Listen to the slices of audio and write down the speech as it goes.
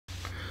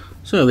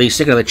So the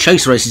second of the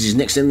chase races is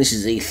next, and this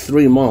is the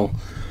 3 mile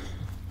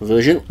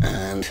version,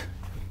 and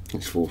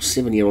it's for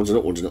 7-year-olds and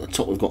upwards. And at the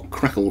top we've got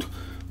Crackled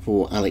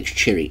for Alex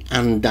Cherry,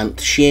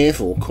 Andant Share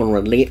for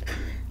Conrad Leggett,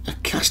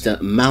 Acasta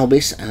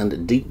Malbis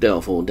and Deep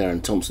Dale for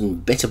Darren Thompson,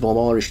 Better Bob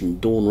Irish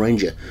and Dawn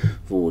Ranger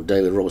for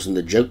David Robertson.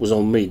 The Joke Was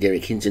On Me,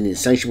 Derek Hinton,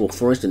 Insatiable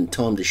Forest and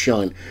Time to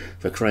Shine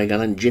for Craig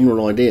Allen,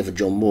 General Idea for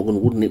John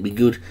Morgan, Wouldn't It Be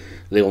Good,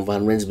 Leon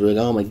Van Rensburg,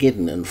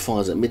 Armageddon and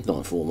Fires at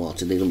Midnight for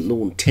Martin Needham,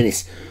 Lawn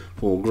Tennis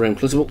for Graham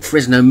Clutterbuck,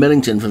 Fresno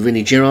Mellington for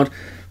Vinnie Gerard,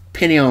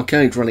 Penny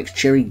Arcade for Alex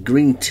Cherry,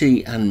 Green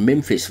Tea and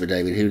Memphis for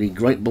David Hooley,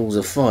 Great Balls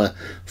of Fire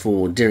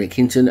for Derek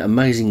Hinton,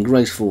 Amazing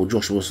Grace for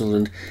Joshua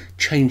Sutherland,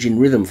 Changing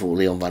Rhythm for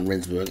Leon Van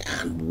Rensburg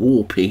and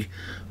War Pig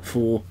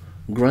for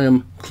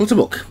Graham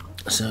Clutterbuck.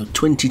 So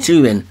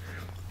 22 then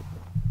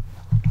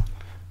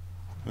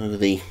over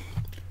the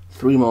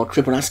 3 mile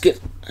Triple Ascot,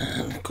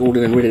 and called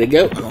in and ready to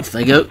go, and off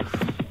they go.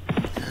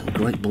 And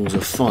Great Balls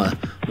of Fire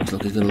looks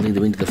like he's going to lead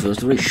them into the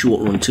first. A very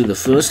short run to the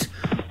first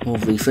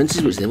of the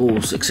fences, which they've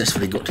all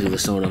successfully got to the other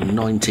side of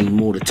 19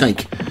 more to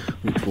take,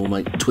 which will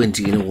make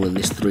 20 in all in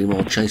this 3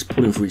 mile chase.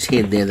 Pulling for his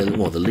head there, the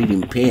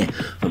leading pair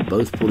are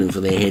both pulling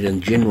for their head,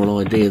 and General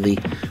Idea, the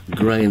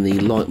grey and the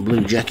light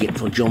blue jacket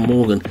for John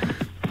Morgan,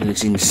 and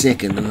it's in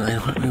second, and they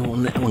don't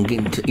want that one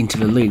getting into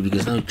the lead,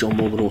 because those John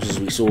Morgan horses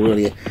we saw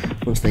earlier,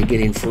 once they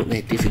get in front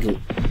they're difficult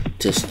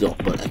to stop.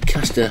 But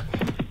Acasta,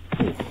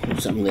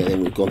 what's happening there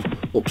then? We've gone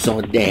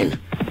upside down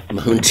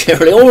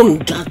momentarily. Oh,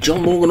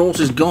 John Morgan horse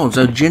is gone,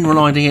 so General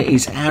Idea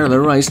is out of the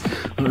race.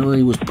 I know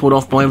he was put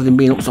off by everything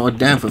being upside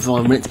down for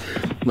 5 minutes.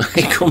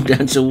 They come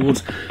down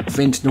towards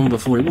fence number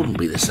 4. It wouldn't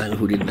be the same if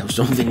we didn't have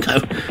something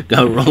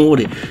go wrong,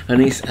 would it?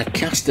 And it's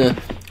Acasta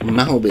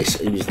Malbis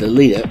who's the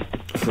leader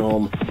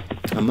from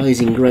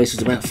Amazing Grace,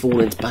 who's about 4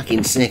 lengths back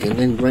in second.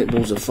 Then Great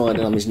Balls of Fire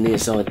down on his near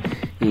side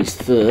is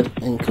third.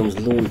 Then comes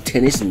Lawn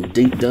Tennis and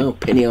Deep Dale,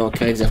 Penny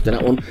Arcades after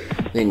that one.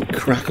 Then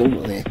Crackle,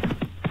 there.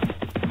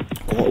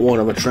 Quite wide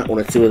of a track, one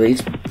or two of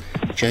these.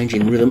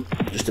 Changing Rhythm,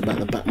 just about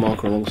the back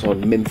marker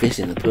alongside Memphis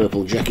in the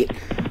purple jacket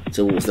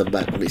towards the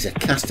back. But it's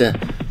Acasta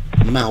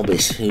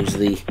Malbis who's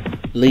the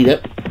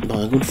leader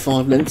by a good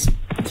 5 lengths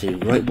to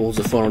Great Balls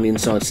of Fire on the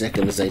inside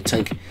second as they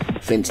take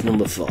fence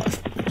number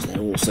 5. So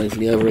they're all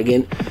safely over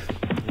again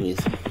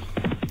with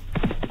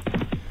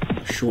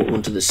a short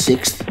run to the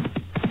 6th.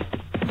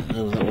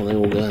 Over that one they're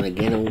all going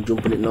again, all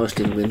jumping it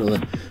nicely. There'll be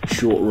another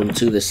short run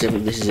to the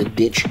 7th. This is a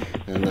ditch,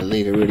 and the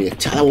leader really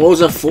attacked. That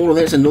was a 4,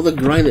 there's another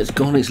grey that's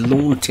gone. It's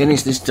Lawn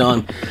Tennis this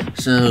time.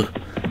 So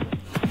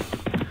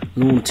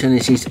Lawn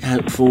Tennis is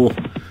out for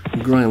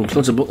Graham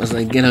Clutterbuck as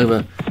they get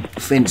over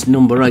fence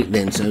number 8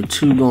 then. So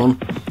 2 gone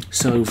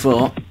so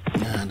far,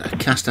 and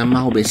Acasta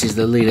Malbis is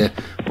the leader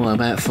by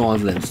about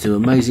 5 lengths to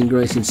Amazing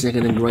Grace in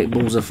second and Great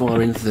Balls of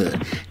Fire in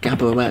third.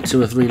 Gap of about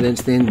 2 or 3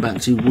 lengths then back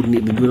to Wouldn't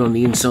It Be Good on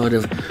the inside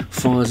of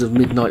Fires of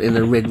Midnight in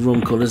the red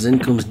rum colours. Then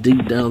comes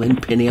Deep Dale, then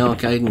Penny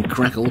Arcade and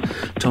Crackle.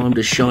 Time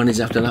to Shine is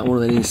after that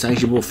one, and then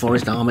Insatiable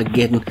Forest.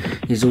 Armageddon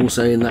is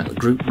also in that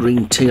group.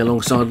 Green Tea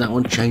alongside that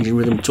one. Changing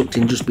Rhythm tucked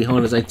in just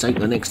behind as they take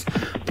the next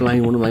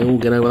plain one, and they all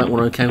get over that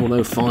one okay,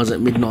 although Fires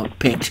at Midnight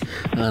pecked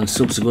and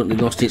subsequently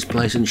lost its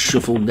place and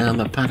shuffled down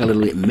the pack a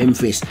little bit.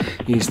 Memphis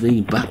is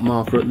the back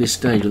marker at this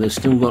stage, but they've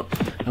still got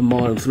 1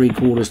 mile and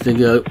 3/4 to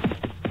go.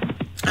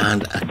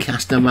 And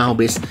Acasta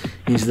Malbis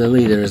is the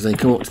leader as they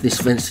come up to this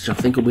fence, which I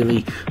think will be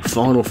the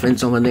final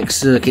fence on the next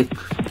circuit,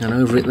 and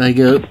over it they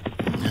go.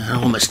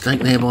 Oh,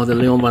 mistake there by the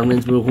Leon Van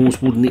Rensburg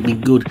horse. Wouldn't It Be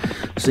Good?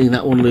 Seeing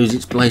that one lose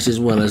its place as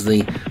well, as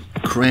the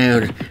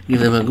crowd give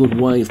them a good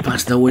wave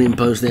past the winning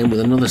post then, with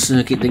another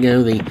circuit to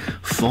go, the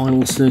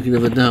final circuit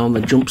of the day on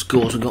the jumps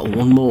course. We've got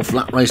 1 more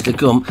flat race to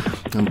come,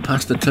 and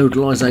past the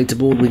totalised 8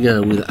 aboard we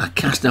go, with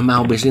Acasta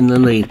Malbis in the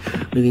lead,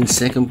 within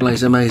second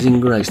place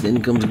Amazing Grace.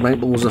 Then comes Great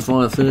Balls of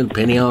Fire third,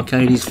 Penny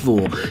Arcade is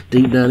 4,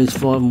 Deep Down is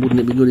 5, and Wouldn't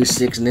It Be Good is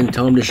 6, and then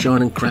Time to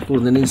Shine and Crackle,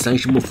 and then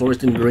Insatiable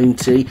Forest and Green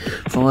Tea.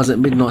 Fires at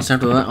Midnight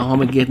after that,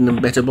 Armageddon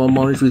and Better Bob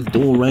Morris with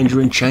Dawn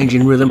Ranger and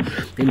Changing Rhythm.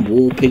 Then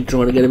War Pig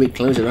trying to get a bit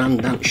closer, and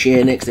that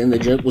Share next, then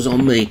The Joke Was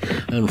On Me,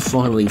 and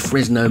finally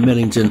Fresno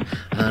Mellington,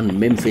 and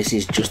Memphis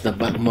is just the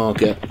back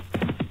marker,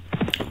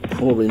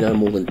 probably no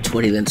more than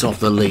 20 lengths off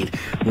the lead,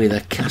 with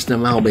Acasta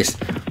Malbis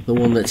the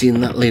one that's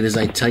in that lead as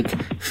they take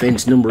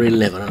fence number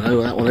 11. I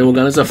know that one they will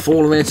go. There's a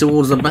fall there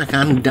towards the back,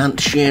 and Dant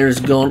Share has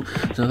gone,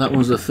 so that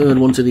one's the 3rd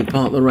one to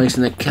depart the race,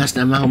 and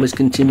Acasta Malbis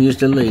continues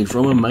to lead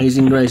from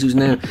Amazing Grace, who's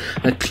now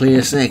a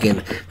clear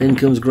second. Then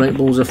comes Great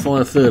Balls of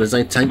Fire third as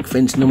they take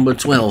fence number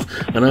 12,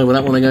 and over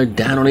that one they go.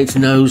 Down on its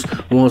nose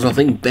was, I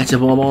think, Better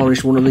Bob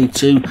Irish, one of the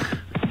 2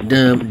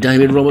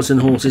 David Robertson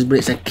horses, but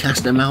it's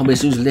Acasta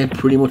Malbis who's led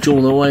pretty much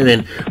all the way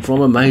then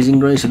from Amazing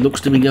Grace. It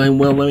looks to be going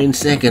well though in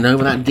second.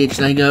 Over that ditch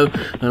they go,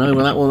 and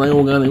over that one they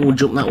all go. They all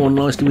jump that one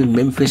nicely, with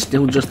Memphis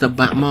still just the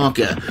back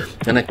marker,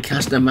 and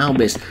Acasta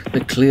Malbis the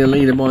clear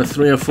leader by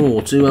 3 or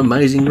 4 to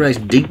Amazing Grace.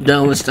 Deep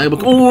down the stable.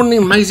 Oh, and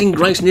Amazing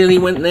Grace nearly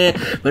went there,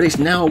 but it's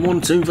now a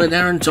 1-2 for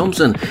Darren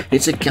Thompson.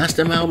 It's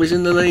Acasta Malbis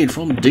in the lead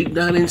from Deep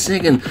Down in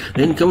second.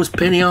 Then comes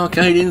Penny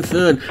Arcade in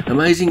third.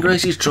 Amazing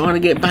Grace is trying to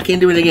get back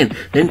into it again.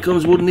 Then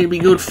comes Wood wouldn't it be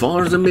good?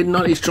 Fire as the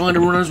Midnight, he's trying to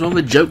run as well.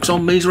 The Joke's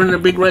on Me's running a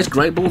big race.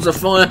 Great Balls of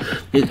Fire.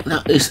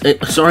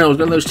 Sorry, I was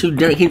getting those two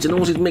Derek Hinton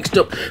horses mixed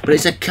up, but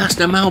it's a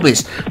Castor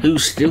Malbis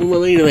who's still the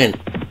leader then,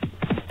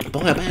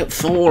 by about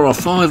 4 or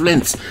 5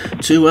 lengths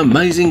to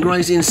Amazing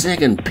Grace in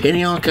second.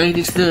 Penny Arcade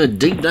is third.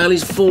 Deepdale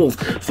is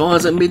fourth.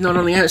 Fires at Midnight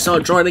on the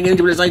outside, trying to get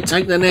into it as they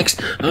take the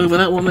next. Over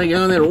that one they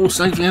go, they're all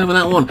safely over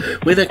that one,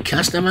 with a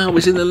Castor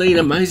Malbis in the lead.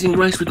 Amazing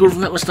Grace recovered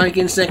from that mistake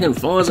in second.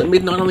 Fires at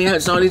Midnight on the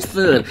outside is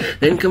third.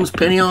 Then comes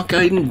Penny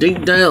Arcade and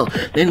Deepdale.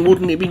 Then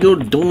Wouldn't It Be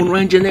Good? Dawn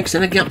Ranger next,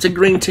 and a gap to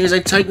Green Tea as they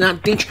take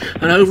that ditch,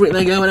 and over it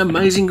they go, and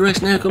Amazing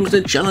Grace now comes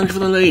to challenge for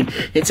the lead.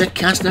 It's a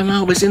Castor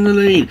Malbis in the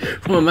lead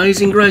from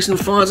Amazing Grace, and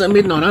Fires at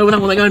Midnight. Over that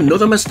one they go,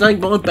 another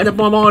mistake by Better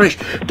Bob Irish.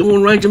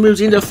 Dawn Ranger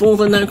moves into fourth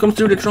and now comes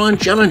through to try and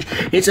challenge.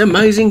 It's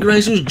Amazing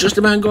Grace who's just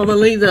about got the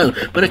lead though,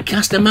 but a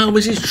Castor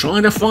Malbis is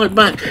trying to fight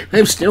back.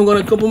 They've still got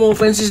a couple more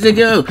fences to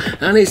go,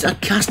 and it's a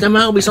Castor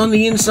Malbis on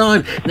the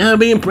inside, now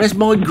being pressed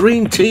by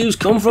Green Tea, who's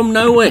come from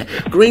nowhere.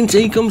 Green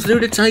Tea comes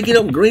through to take it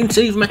up. Green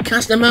Tea from a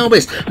Castor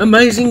Malbis.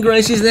 Amazing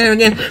Grace is there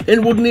again.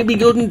 Then Wouldn't It Be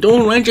Good? And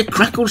Dawn Ranger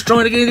Crackles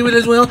trying to get into it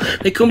as well.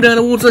 They come down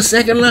towards the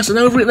second last, and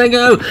over it they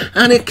go,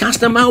 and it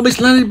Castor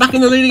Malbis landed back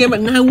in the lead again, but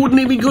now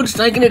Wouldn't It Be Good's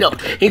taking it up.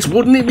 It's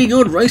Wouldn't It Be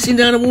Good racing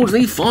down towards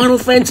the final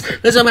fence.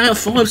 There's about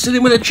 5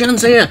 sitting with a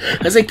chance here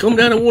as they come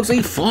down towards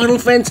the final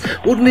fence.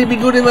 Wouldn't It Be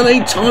Good in the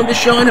lead. Time to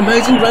Shine.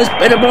 Amazing Grace.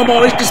 Better Bob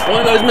Irish,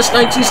 despite those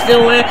mistakes, he's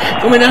still there.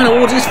 Coming down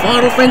towards his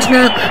final fence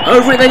now.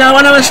 Over it they go.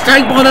 And a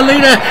mistake by the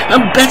leader.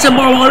 And Better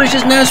Bob Irish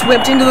is now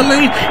swept into the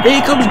lead.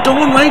 Here comes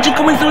Dawn Ranger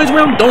coming through as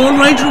well. Dawn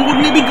Ranger and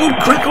Wouldn't It Be Good.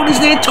 Crackle is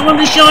there. Time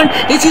to Shine.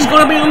 It is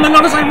going to be on the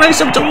line as they race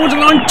up towards the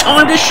line.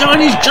 Time to Shine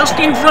is just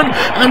in front.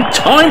 And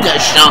Time to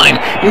Shine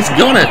is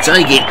going to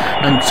take it.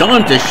 And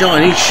Time to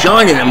Shine, he's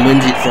shining and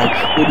wins it from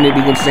Wouldn't It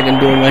Be Good second,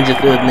 Dawn Ranger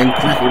third, and then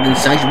Crackled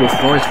Insatiable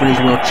Forest finish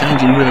well,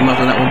 changing rhythm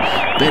after that one.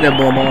 Better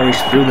Bob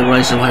Irish threw the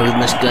race away with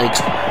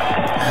mistakes,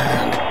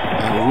 and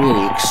a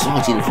really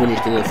exciting finish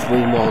to the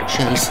 3-mile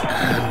chase,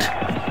 and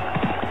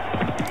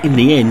in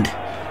the end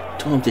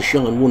Time to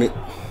Shine won it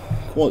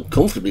quite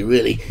comfortably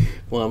really,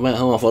 by about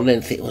half a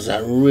length. It was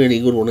a really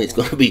good one. It's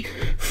going to be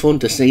fun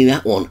to see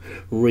that one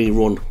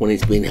rerun when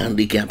it's been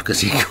handicapped,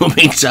 because it could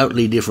be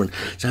totally different.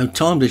 So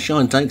Time to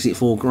Shine takes it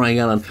for Craig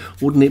Allen.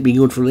 Wouldn't It Be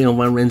Good for Leon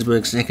Van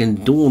Rensburg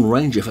second, Dawn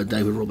Ranger for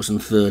David Robertson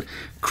third,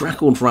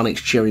 Crackled for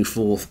Alex Cherry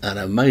fourth, and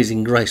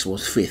Amazing Grace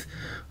was fifth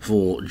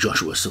for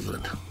Joshua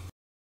Sutherland.